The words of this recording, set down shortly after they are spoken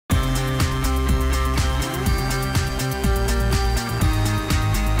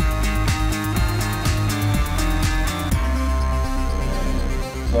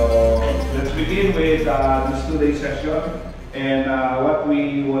begin with this two-day session, and what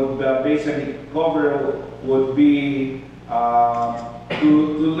we would basically cover would be to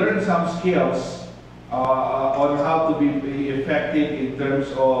learn some skills on how to be effective in terms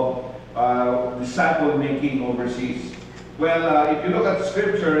of disciple making overseas. Well, if you look at the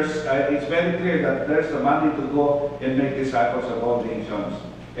scriptures, it's very clear that there's a mandate to go and make disciples of all nations.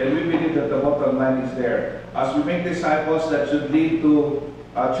 And we believe that the bottom line is there. As we make disciples, that should lead to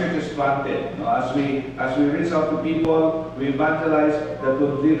churches planted. As we reach out to people, we evangelize, that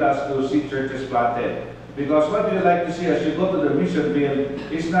would lead us to see churches planted. Because what we like to see as you go to the mission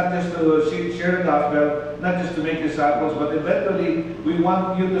field is not just to share the gospel, not just to make disciples, but eventually we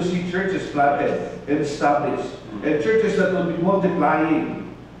want you to see churches planted and established, and churches that will be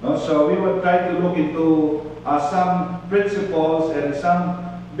multiplying. So we will try to look into some principles and some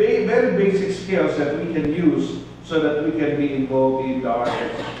very basic skills that we can use so that we can be involved in the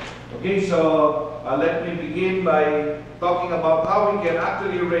harvest. Okay, so let me begin by talking about how we can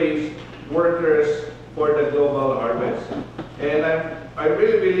actually raise workers for the global harvest. And I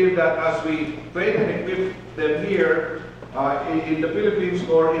really believe that as we train and equip them here in the Philippines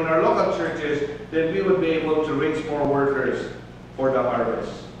or in our local churches, then we would be able to raise more workers for the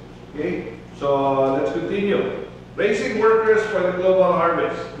harvest. Okay, so let's continue. Raising workers for the global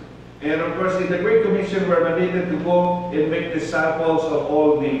harvest. And of course, in the Great Commission, we're mandated to go and make disciples of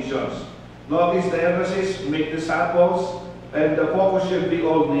all nations. Notice the emphasis, make disciples, and the focus should be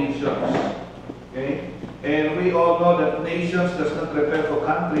all nations. Okay? And we all know that nations does not refer to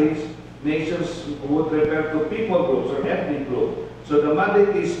countries. Nations would refer to people groups or ethnic groups. So the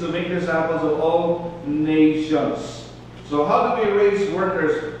mandate is to make disciples of all nations. So how do we raise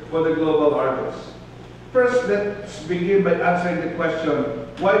workers for the global harvest? First, let's begin by answering the question,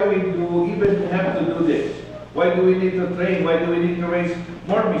 why do we even have to do this? Why do we need to train? Why do we need to raise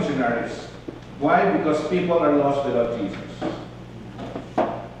more missionaries? Why? Because people are lost without Jesus.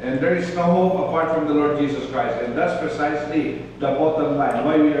 And there is no hope apart from the Lord Jesus Christ. And that's precisely the bottom line,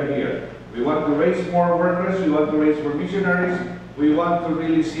 why we are here. We want to raise more workers, we want to raise more missionaries, we want to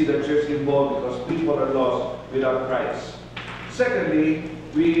really see the church involved because people are lost without Christ. Secondly,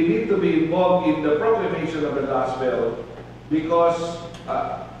 we need to be involved in the proclamation of the gospel because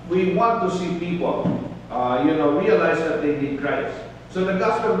we want to see people realize that they need Christ. So the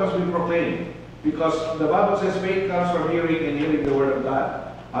gospel must be proclaimed because the Bible says faith comes from hearing and hearing the word of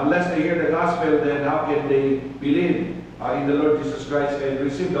God. Unless they hear the gospel, then how can they believe in the Lord Jesus Christ and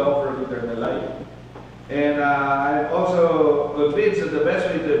receive the offer of eternal life? And I'm also convinced that the best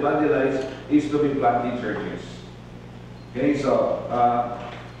way to evangelize is to be planting churches. Okay, so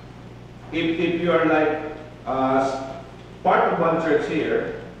if you are like part of one church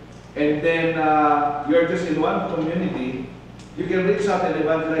here, and then you're just in one community, you can reach out and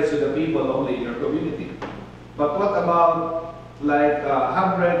evangelize to the people only in your community. But what about like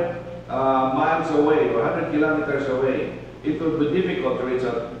 100 miles away or 100 kilometers away? It would be difficult to reach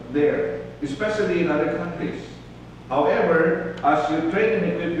out there, especially in other countries. However, as you train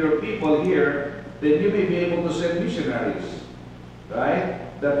and equip your people here, then you may be able to send missionaries, right?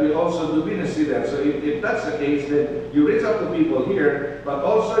 That will also do ministry there. So if that's the case, then you reach out to people here, but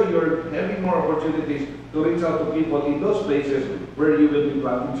also you're having more opportunities to reach out to people in those places where you will be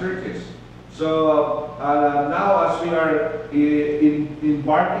planting churches. So now as we are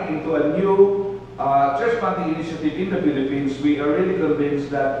embarking into a new church planting initiative in the Philippines, we are really convinced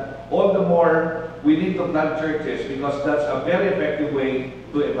that all the more we need to plant churches because that's a very effective way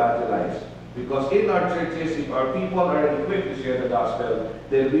to evangelize. Because in our churches, if our people are equipped to share the gospel,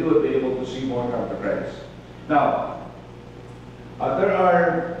 then we will be able to see more come to Christ. Now, there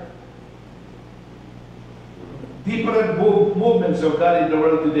are different movements of God in the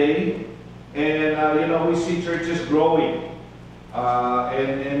world today. And we see churches growing,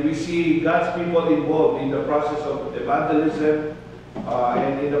 and we see God's people involved in the process of evangelism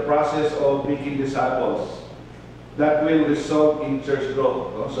and in the process of making disciples. That will result in church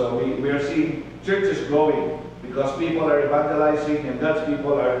growth. So we are seeing churches growing because people are evangelizing and God's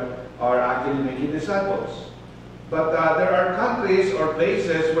people are actually making disciples. But there are countries or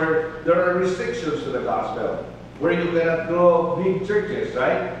places where there are restrictions to the gospel, where you cannot grow big churches,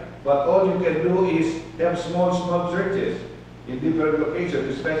 right? But all you can do is have small churches in different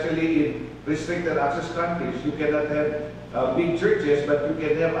locations, especially in restricted access countries. You cannot have big churches, but you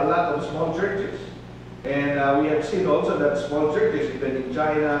can have a lot of small churches. And we have seen also that small churches, even in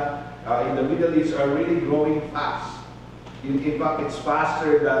China, in the Middle East, are really growing fast. In fact, it's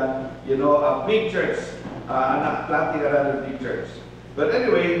faster than a big church, not planting another big church. But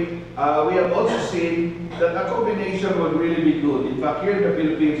anyway, we have also seen that a combination would really be good. In fact, here in the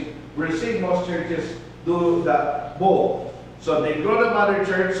Philippines, we're seeing most churches do that both. So they grow the mother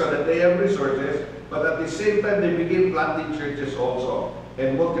church so that they have resources, but at the same time they begin planting churches also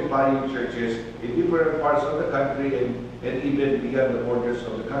and multiplying churches in different parts of the country and even beyond the borders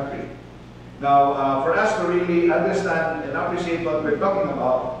of the country. Now, for us to really understand and appreciate what we're talking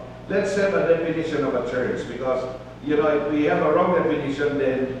about, let's have a definition of a church, because if we have a wrong definition,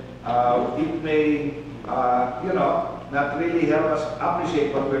 then it may not really help us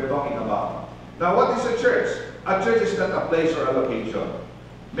appreciate what we're talking about. Now, what is a church? A church is not a place or a location.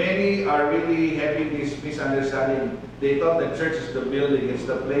 Many are really having this misunderstanding. They thought the church is the building, it's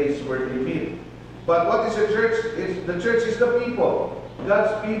the place where they meet. But what is a church? The church is the people,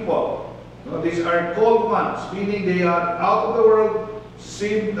 God's people. These are called ones, meaning they are out of the world,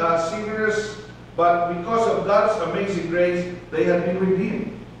 sinners, but because of God's amazing grace, they have been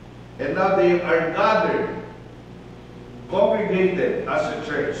redeemed. And now they are gathered, congregated as a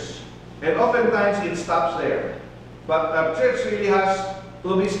church. And oftentimes it stops there. But a church really has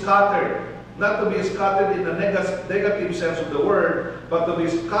to be scattered. Not to be scattered in the negative sense of the word, but to be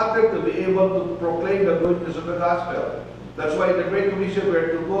scattered to be able to proclaim the goodness of the gospel. That's why in the Great Commission we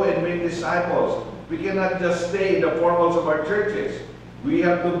are to go and make disciples. We cannot just stay in the four walls of our churches. We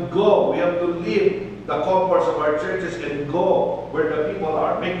have to go. We have to leave the comforts of our churches and go where the people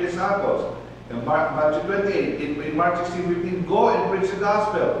are. Make disciples. In Matthew 28, in Mark 16:15, go and preach the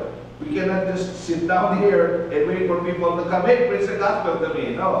gospel. We cannot just sit down here and wait for people to come, hey, preach the gospel to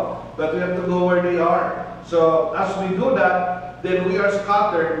me. No, but we have to go where they are. So as we do that, then we are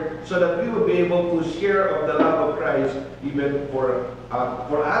scattered so that we will be able to share of the love of Christ even for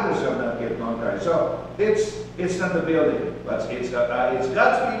others who have not yet known Christ. So it's not the building, but it's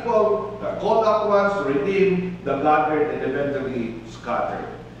God's people, the called out ones, to redeem, the gathered, and eventually scattered.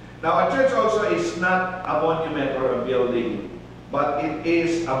 Now, a church also is not a monument or a building, but it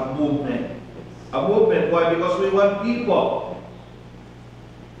is a movement. A movement, why? Because we want people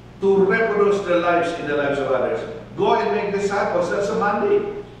to reproduce their lives in the lives of others. Go and make disciples. That's a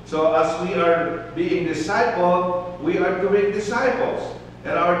mandate. So as we are being discipled, we are to make disciples.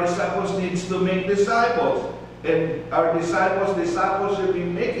 And our disciples needs to make disciples. And our disciples should be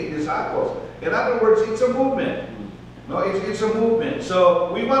making disciples. In other words, it's a movement. No, it's a movement.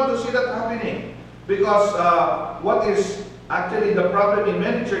 So we want to see that happening. Because what is actually the problem in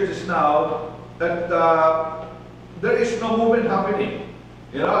many churches now, that there is no movement happening.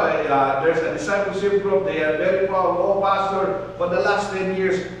 There's a discipleship group. They are very proud. Oh, Pastor, for the last 10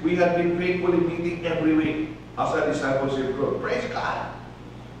 years, we have been faithfully meeting every week as a discipleship group. Praise God.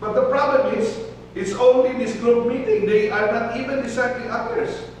 But the problem is, it's only this group meeting. They are not even discipling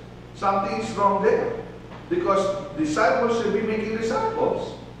others. Something is wrong there. Because disciples should be making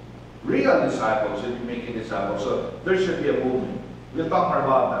disciples. Real disciples should be making disciples. So there should be a movement. We'll talk more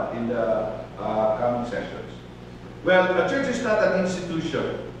about that in the coming sessions. Well, a church is not an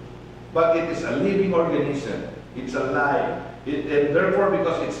institution, but it is a living organism. It's alive. And therefore,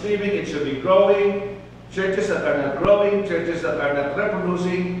 because it's living, it should be growing. Churches that are not growing, churches that are not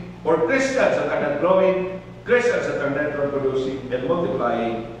reproducing, or Christians that are not growing, Christians that are not reproducing and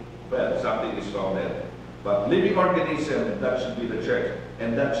multiplying, well, something is wrong there. But living organism, that should be the church,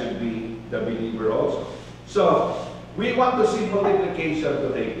 and that should be the believer also. So, we want to see multiplication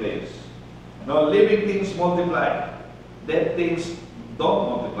to take place. No, living things multiply. Dead things don't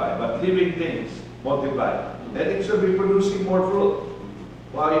multiply, but living things multiply. And it should be producing more fruit.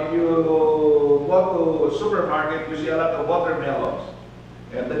 Well, if you go to a supermarket, you see a lot of watermelons.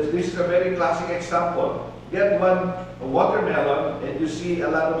 And this is a very classic example. Get one watermelon and you see a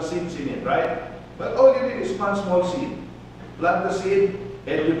lot of seeds in it, right? But all you need is one small seed. Plant the seed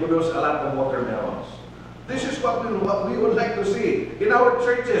and you produce a lot of watermelons. This is what we would like to see. In our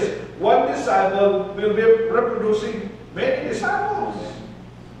churches, one disciple will be reproducing many disciples.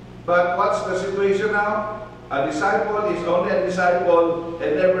 But what's the situation now? A disciple is only a disciple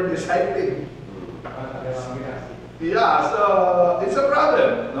and never discipling. Yeah, so it's a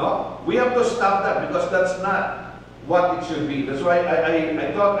problem, no? We have to stop that because that's not what it should be. That's why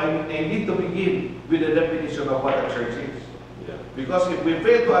I thought I need to begin with the definition of what a church is. Yeah. Because if we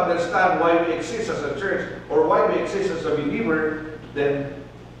fail to understand why we exist as a church or why we exist as a believer, then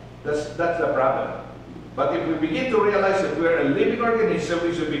that's the problem. But if we begin to realize that we are a living organism,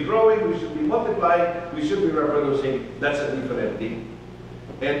 we should be growing, we should be multiplying, we should be reproducing, that's a different thing.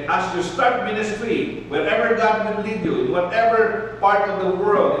 And as you start ministry, wherever God will lead you, in whatever part of the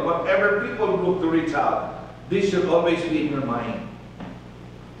world, in whatever people group to reach out, this should always be in your mind.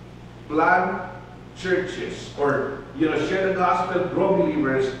 Plant churches, or share the gospel, grow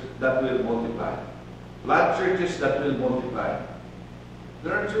believers that will multiply. Plant churches that will multiply.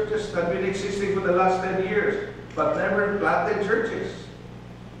 There are churches that have been existing for the last 10 years, but never planted churches.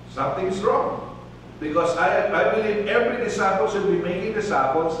 Something's wrong. Because I believe every disciple should be making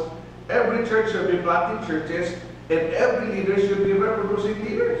disciples, every church should be planting churches, and every leader should be reproducing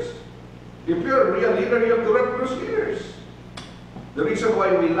leaders. If you're a real leader, you have to reproduce leaders. The reason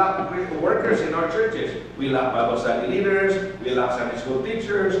why we lack workers in our churches, we lack Bible study leaders, we lack Sunday school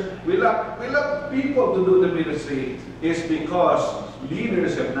teachers, we lack people to do the ministry, is because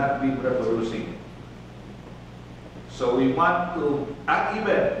leaders have not been reproducing. So we want to, and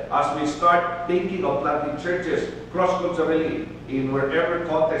even as we start thinking of planting churches cross-culturally in wherever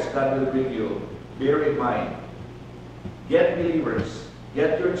context God will bring you, bear in mind, get believers,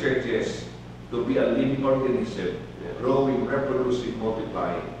 get your churches to be a living organism, growing, reproducing,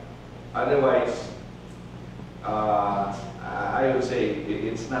 multiplying. Otherwise, I would say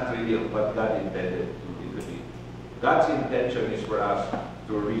it's not really what God intended it to be. God's intention is for us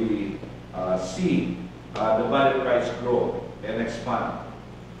to really see the body of Christ grow and expand.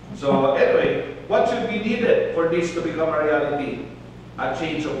 So anyway, what should be needed for this to become a reality? A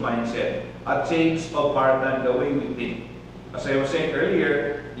change of mindset, a change of paradigm, the way we think. As I was saying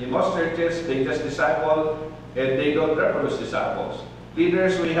earlier, in most churches, they just disciple and they don't reproduce disciples.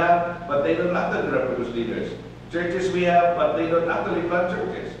 Leaders we have, but they don't actually reproduce leaders. Churches we have, but they don't actually plant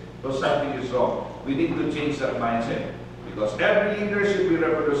churches. So something is wrong. We need to change that mindset. Because every leader should be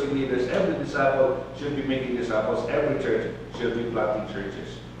reproducing leaders, every disciple should be making disciples, every church should be planting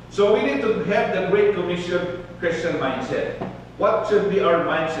churches. So we need to have the Great Commission Christian mindset. What should be our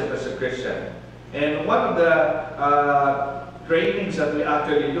mindset as a Christian? And one of the trainings that we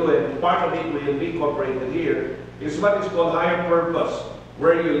actually do, and part of it will be incorporated here, is what is called higher purpose,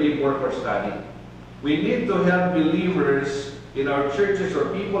 where you live, work, or study. We need to help believers in our churches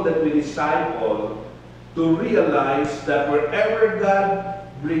or people that we disciple to realize that wherever God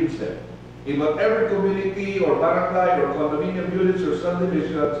brings them, in whatever community or barangay or condominium units or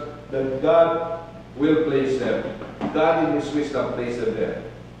subdivisions, that God will place them. God in His wisdom placed them there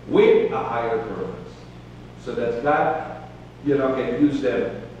with a higher purpose, so that God, can use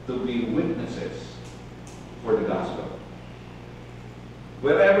them to be witnesses for the gospel.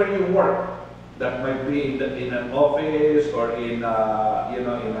 Wherever you work, that might be in an office or in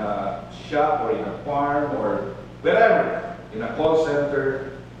a shop or in a farm or wherever, in a call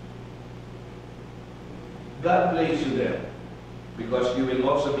center, God placed you there because you will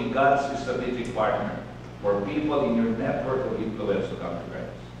also be God's strategic partner for people in your network of influence to come to Christ.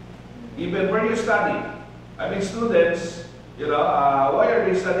 Even where you study, students, why are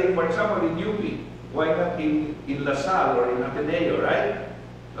they studying, for example, in UP? Why not in LaSalle or in Ateneo, right?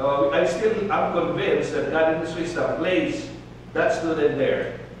 I'm convinced that God in His wisdom placed that student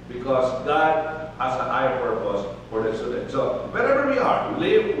there because God has a higher purpose for the student. So wherever we are,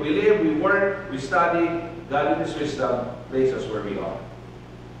 we live, we work, we study, God in His wisdom places us where we are.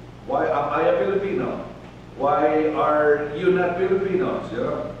 Why am I a Filipino? Why are you not Filipinos?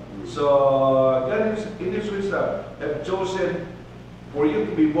 So God in His wisdom have chosen for you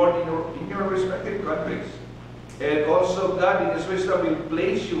to be born in your respective countries. And also God in His wisdom will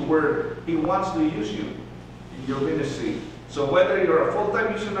place you where He wants to use you in your ministry. So whether you're a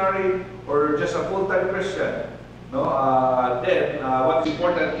full-time missionary or just a full-time Christian, then what's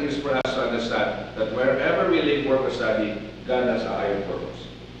important is for us to understand that wherever we live, work, or study, God has a higher purpose.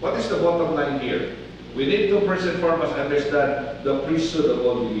 What is the bottom line here? We need to first and foremost understand the priesthood of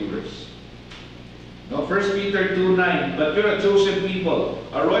all believers. 1 Peter 2:9, but you're a chosen people,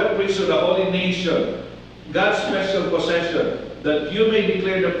 a royal priesthood, a holy nation, God's special possession, that you may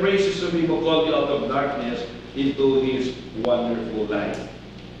declare the praises of Him who called you out of darkness into His wonderful light.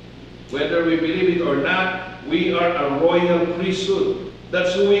 Whether we believe it or not, we are a royal priesthood.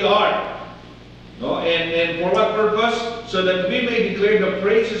 That's who we are. And for what purpose? So that we may declare the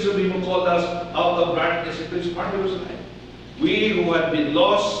praises of Him who called us out of darkness into His marvelous light. We who had been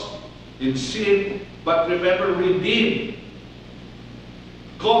lost in sin, but remember, redeemed.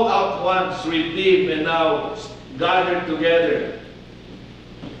 Called out once, redeemed, and now gathered together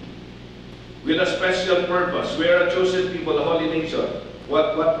with a special purpose. We are a chosen people, a holy nation.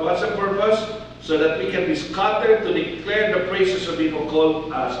 What's the purpose? So that we can be scattered to declare the praises of Him who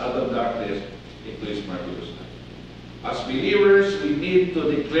called us out of darkness into His marvelous light. As believers, we need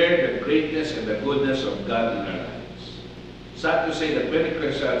to declare the greatness and the goodness of God in our lives. Sad to say that many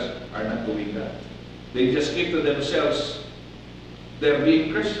Christians are not doing that. They just keep to themselves they're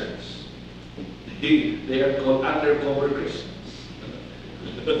being Christians. They are called undercover Christians.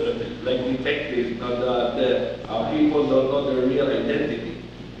 Like detectives, people don't know their real identity.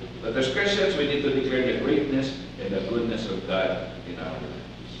 But as Christians, we need to declare the greatness and the goodness of God in our lives.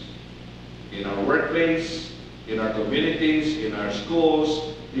 In our workplace, in our communities, in our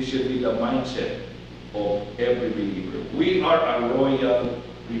schools, this should be the mindset of every believer. We are a royal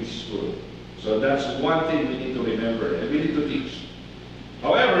priesthood. So that's one thing we need to remember and we need to teach.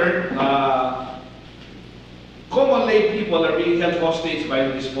 However, common lay people are being held hostage by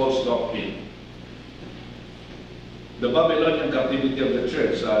this false doctrine. The Babylonian captivity of the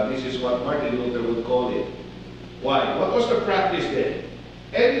church. This is what Martin Luther would call it. Why? What was the practice then?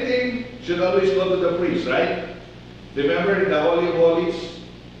 Anything should always go to the priest, right? Remember the Holy of Holies?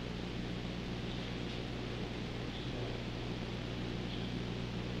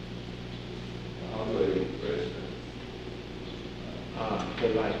 How do I reverse that? The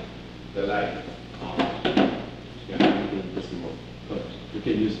light. The light. Yeah, you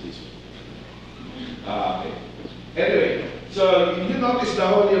can use this. Okay. Anyway, so you notice the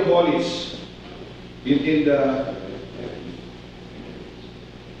Holy of Holies in the...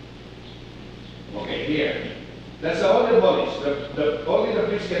 Okay, here. That's the Holy of Holies. Only the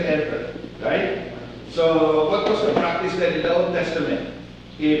priest can enter, right? So what was the practice then in the Old Testament?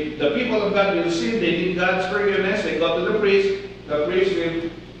 If the people of God will sin, they need God's forgiveness, they go to the priest will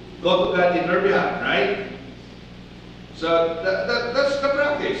go to God in their behalf, right? So that's the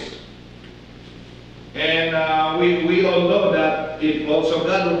practice. And we all know that if also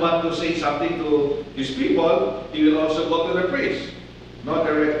God would want to say something to His people, He will also go to the priest. No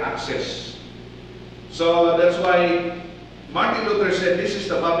direct access. So that's why Martin Luther said this is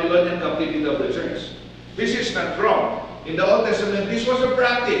the Babylonian captivity of the church. This is not wrong. In the Old Testament, this was a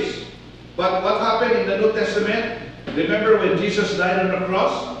practice. But what happened in the New Testament? Remember when Jesus died on the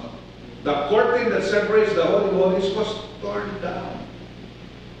cross? The curtain that separates the Holy of Holies was torn down.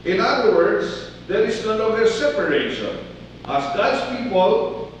 In other words, there is no longer separation. As God's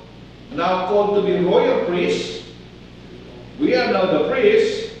people, now called to be royal priests, we are now the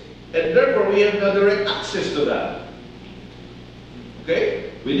priests, and therefore we have no direct access to God.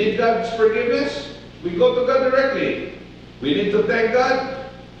 Okay? We need God's forgiveness, we go to God directly. We need to thank God,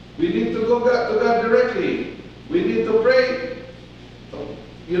 we need to go to God directly. We need to pray.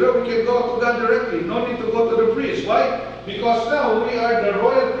 You know, we can go to God directly, no need to go to the priest. Why? Because now we are the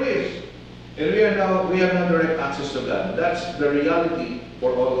royal priests. And we have no direct access to God. That's the reality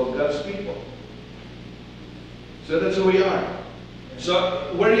for all of God's people. So that's who we are.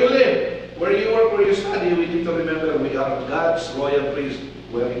 So where you live, where you work, where you study, we need to remember we are God's royal priest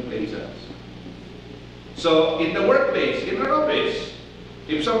dwelling places. So in the workplace, in our office,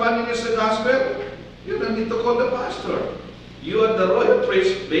 if somebody needs the gospel, you don't need to call the pastor. You are the royal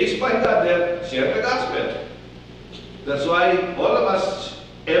priest based by God there, share the gospel. That's why all of us,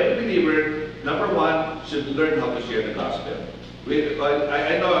 every believer, number one, should learn how to share the gospel.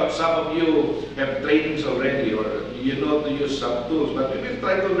 I know some of you have trainings already or you know to use some tools, but we will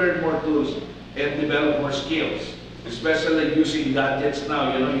try to learn more tools and develop more skills, especially using gadgets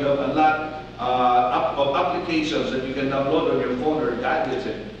now. You know, you have a lot of applications that you can download on your phone or gadgets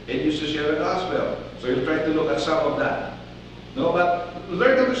and use to share the gospel. So you try to look at some of that. No, but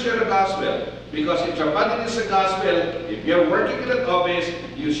learn how to share the gospel. Because if somebody needs the gospel, if you're working in an office,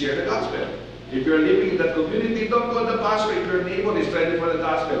 you share the gospel. If you're living in that community, don't call the pastor. If your neighbor is ready for the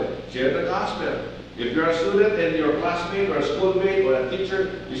gospel, share the gospel. If you're a student and your classmate or a schoolmate or a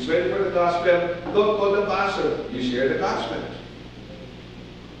teacher is ready for the gospel, don't call the pastor. You share the gospel.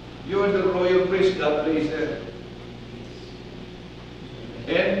 You are the royal priest God placed there.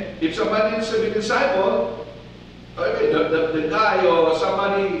 And if somebody needs to be discipled, I mean, the guy or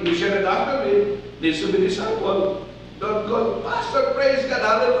somebody you share the gospel with needs to be discipled. Don't go, Pastor, praise God,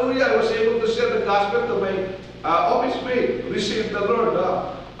 hallelujah. I was able to share the gospel to my office mate, receive the Lord.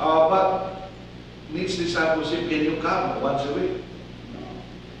 But needs discipleship. Can you come once a week?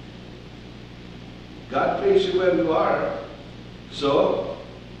 God placed you where you are. So,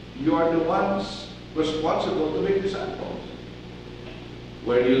 you are the ones responsible to make disciples.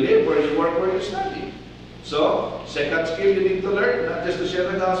 Where you live, where you work, where you study. So, second skill you need to learn, not just to share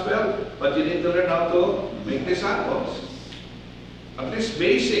the gospel, but you need to learn how to make disciples. At least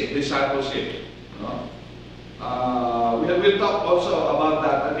basic discipleship. No? We'll talk also about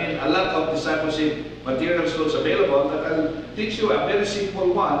that. I mean, a lot of discipleship materials tools available that I'll teach you a very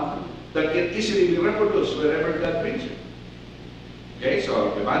simple one that can easily be reproduced wherever God brings you. Okay,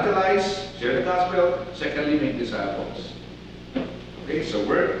 so evangelize, share the gospel, secondly, make disciples. Okay, so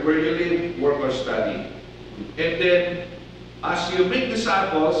where you live, work, or study. And then, as you make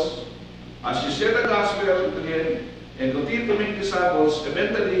disciples, as you share the gospel again, and continue to make disciples,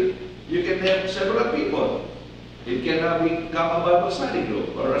 eventually, you can have several people. It cannot become a Bible study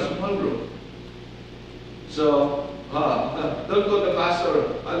group or a small group. So, don't go to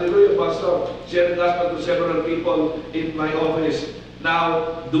pastor. Hallelujah, pastor. Share the gospel to several people in my office.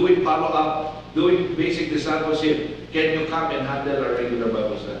 Now, doing follow-up, doing basic discipleship. Can you come and handle a regular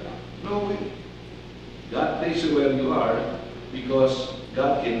Bible study? No way. God places you where you are because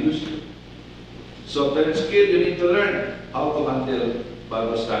God can use you. So, third skill, you need to learn how to handle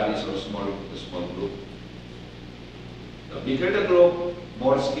Bible studies or small group. The bigger the group,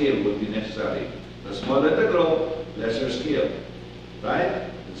 more skill would be necessary. The smaller the group, lesser skill.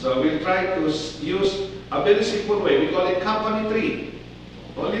 Right? So we'll try to use a very simple way. We call it company tree.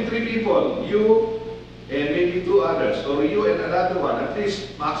 Only 3 people. You and maybe 2 others. Or you and another one. At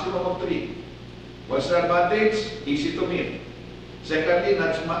least maximum of 3. What's the advantage? Easy to meet. Secondly,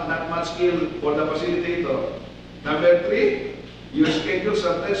 not much skill for the facilitator. Number 3, your schedule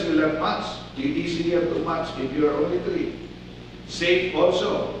sometimes will not match. It's easier to match if you are only 3. Safe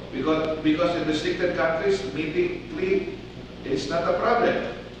also. Because in restricted countries, meeting 3 is not a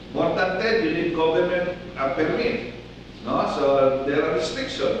problem. More than 10, you need government permit. No? So there are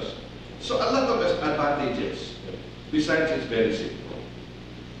restrictions. So a lot of advantages. Besides, it's very simple.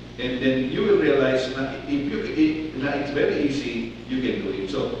 And then you will realize that it's very easy, you can do it.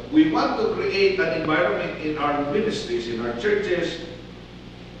 So we want to create an environment in our ministries, in our churches,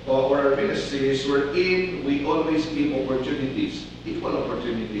 or our ministries wherein we always give opportunities, equal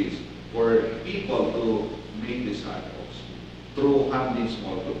opportunities for people to make disciples through handling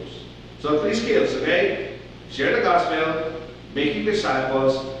small groups. So 3 skills, okay? Share the gospel, making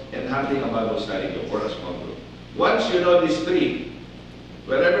disciples, and handling a Bible study group or a small group. Once you know these 3,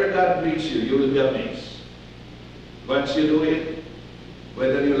 wherever God brings you, you will be amazed. Once you do it,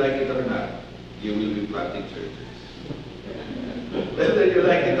 whether you like it or not, you will be planting churches. Whether you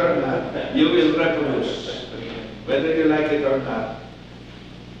like it or not, you will reproduce. Whether you like it or not,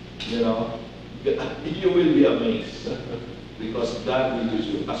 you know, you will be amazed. Because God will use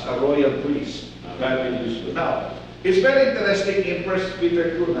you. As a royal priest, God will use you. Now, it's very interesting in 1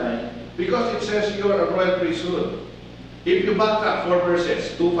 Peter 2:9, because it says you are a royal priesthood. If you back up 4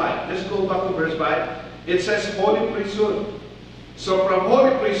 verses, 2:5, let's go back to verse 5. It says holy priesthood. So from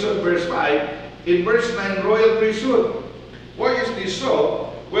holy priesthood, verse 5, in verse 9, royal priesthood. Why is this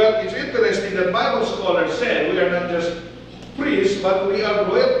so? Well, it's interesting that Bible scholars said we are not just priests, but we are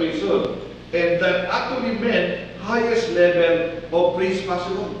royal priesthood. And that actually meant highest level of priest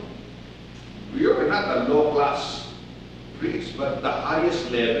possible. We are not a low-class priest, but the highest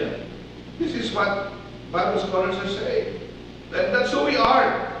level. This is what Bible scholars are saying. And that's who we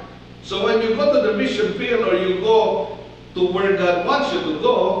are. So when you go to the mission field or you go to where God wants you to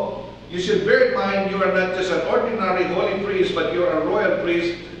go, you should bear in mind you are not just an ordinary holy priest, but you are a royal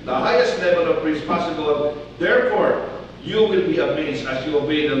priest, the highest level of priest possible. Therefore, you will be amazed as you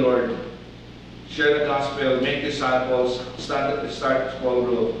obey the Lord. Share the gospel, make disciples, start a small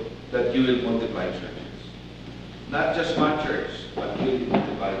group, that you will multiply churches. Not just one church, but you will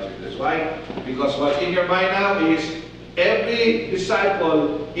multiply churches. Why? Because what's in your mind now is every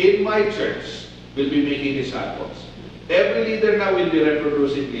disciple in my church will be making disciples. Every leader now will be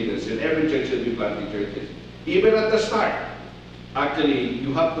reproducing leaders, and every church will be planting churches. Even at the start, actually,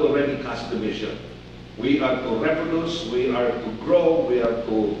 you have to already cast the vision. We are to reproduce, we are to grow, we are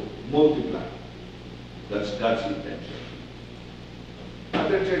to multiply. That's God's intention.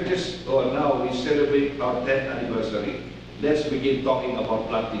 Other churches, now we celebrate our 10th anniversary. Let's begin talking about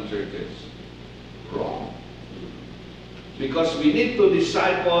planting churches. Wrong. Because we need to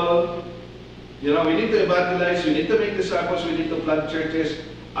disciple, we need to evangelize, we need to make disciples, we need to plant churches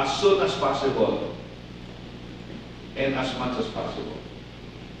as soon as possible and as much as possible.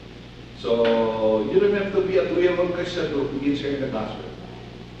 So, you don't have to be a 2-year-old Christian to begin sharing the gospel.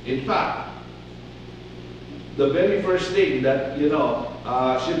 In fact, the very first thing that,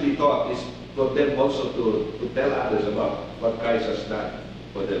 should be taught is for them also to tell others about what Christ has done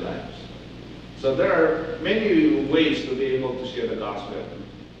for their lives. So there are many ways to be able to share the gospel.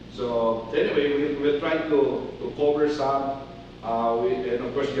 So anyway, we'll try to cover some. And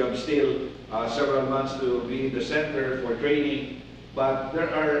of course, you have still several months to be in the center for training. But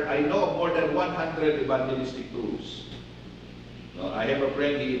there are, I know, more than 100 evangelistic tools. I have a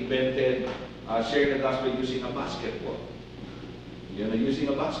friend, he invented sharing the gospel using a basketball. Using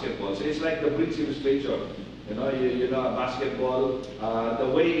a basketball. So it's like the bridge illustration. A basketball,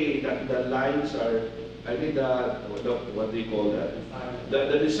 the way that the lines are, what do you call that?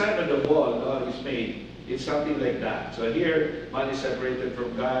 The design of the ball is made. It's something like that. So here, man is separated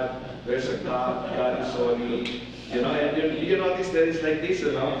from God. There's a God. God is holy. And you notice that it's like this,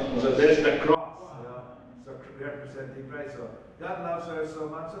 So there's the cross. So representing Christ. So God loves her so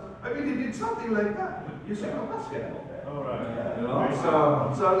much. So, I mean, he did something like that using a basketball. All right. You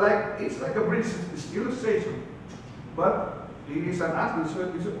know, so like it's like a bridge illustration. But he is an athlete,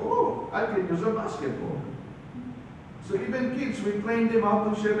 so he said, oh, I can use a basketball. So even kids, we train them how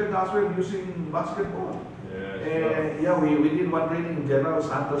to share the gospel using basketball. And yeah, we did one training in General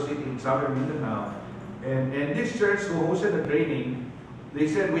Santos City in Southern Mindanao. And this church who hosted the training, they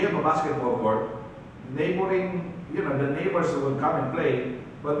said, we have a basketball court. Neighboring, you know, the neighbors will come and play,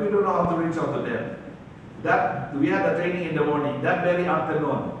 but we don't know how to reach out to them. That we had a training in the morning. That very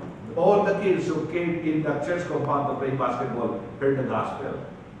afternoon, all the kids who came in the church compound to play basketball heard the gospel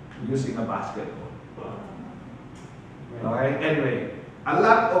using a basketball. Okay, anyway, a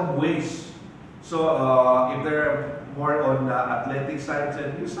lot of ways. So if they're more on the athletic side,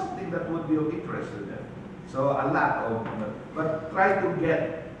 then do something that would be of interest to them. So a lot of, but try to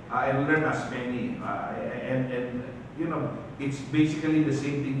get and learn as many. And you know, it's basically the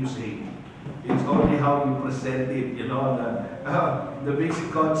same thing you say. It's only how you present it, you know, the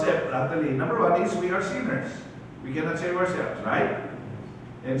basic concept. Actually, number one is we are sinners. We cannot save ourselves, right?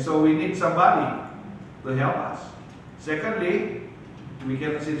 And so we need somebody to help us. Secondly,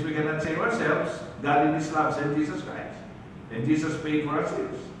 since we cannot save ourselves, God in His love sent Jesus Christ. And Jesus paid for our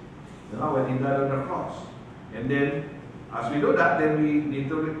sins, you know, when He died on the cross. And then, as we do that, then we need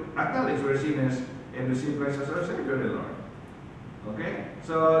to acknowledge we're sinners and receive Christ as our Savior and Lord. Okay?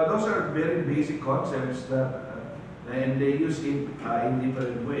 So those are very basic concepts that, and they use it in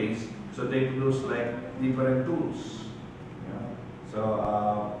different ways. So they produce like different tools. Yeah.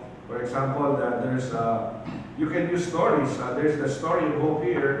 So, for example, there's you can use stories. There's the story of hope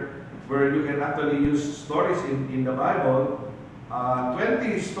here, where you can actually use stories in the Bible.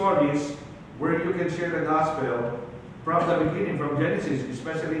 20 stories where you can share the gospel from the beginning, from Genesis,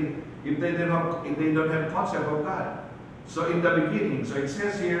 especially if they don't have concept of God. So in the beginning, so it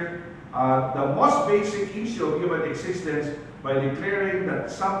says here, the most basic issue of human existence by declaring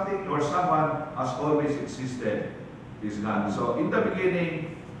that something or someone has always existed is God. So in the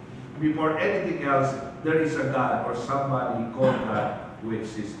beginning, before anything else, there is a God or somebody called God who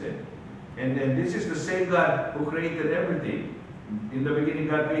existed. And then this is the same God who created everything. In the beginning,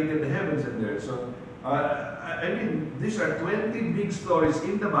 God created the heavens and the earth. So, I mean, these are 20 big stories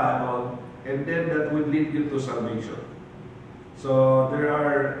in the Bible, and then that would lead you to salvation. So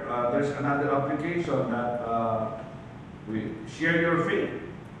there's another application that we share your faith.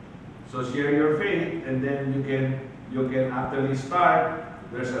 So share your faith, and then you can actually start.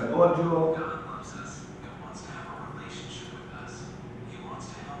 There's an audio. God loves us and wants to have a relationship with us. He wants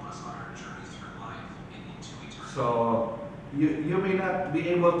to help us on our journey through life and into eternity. So you may not be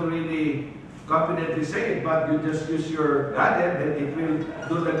able to really confidently say it, but you just use your gadget and it will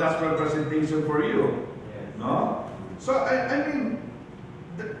do the gospel presentation for you. No? So I mean,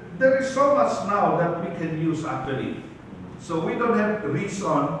 there is so much now that we can use actually. So we don't have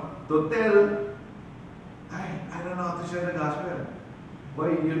reason to tell, I don't know how to share the gospel. Why,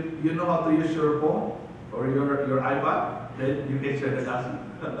 you know how to use your phone or your iPad, then you can share the gospel.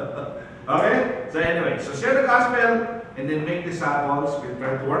 Okay? So anyway, so share the gospel and then make disciples. We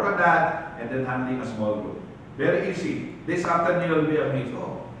try to work on that and then handling a small group. Very easy. This afternoon you'll be amazed.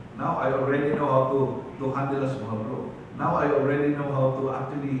 Oh, now I already know how to handle a small group. Now I already know how to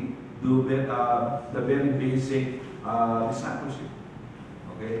actually do the very basic discipleship.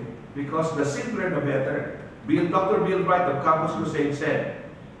 Okay? Because the simpler the better. Dr. Bill Bright of Campus Crusade said,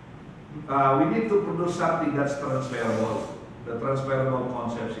 we need to produce something that's transferable. The transferable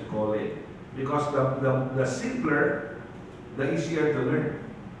concepts, he call it. Because the simpler, the easier to learn.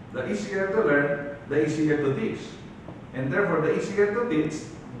 The easier to learn, the easier to teach. And therefore, the easier to teach,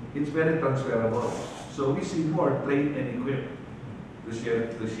 it's very transferable. So we see more trained and equipped to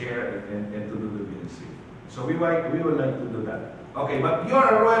share and to do the ministry. So we would like to do that. Okay, but you're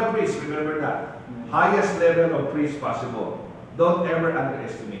a royal priest, remember that. Highest level of priest possible. Don't ever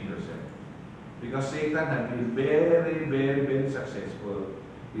underestimate yourself. Because Satan has been very, very, very successful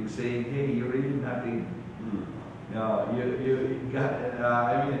in saying, hey, you're really nothing. No,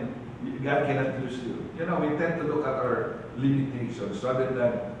 God cannot use you. You know, we tend to look at our limitations rather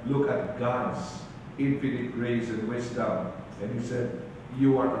than look at God's infinite grace and wisdom. And He said,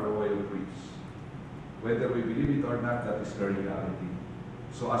 you are a royal priest. Whether we believe it or not, that is the reality.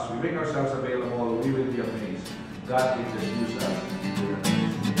 So as we make ourselves available, we will be amazed. God can just use us.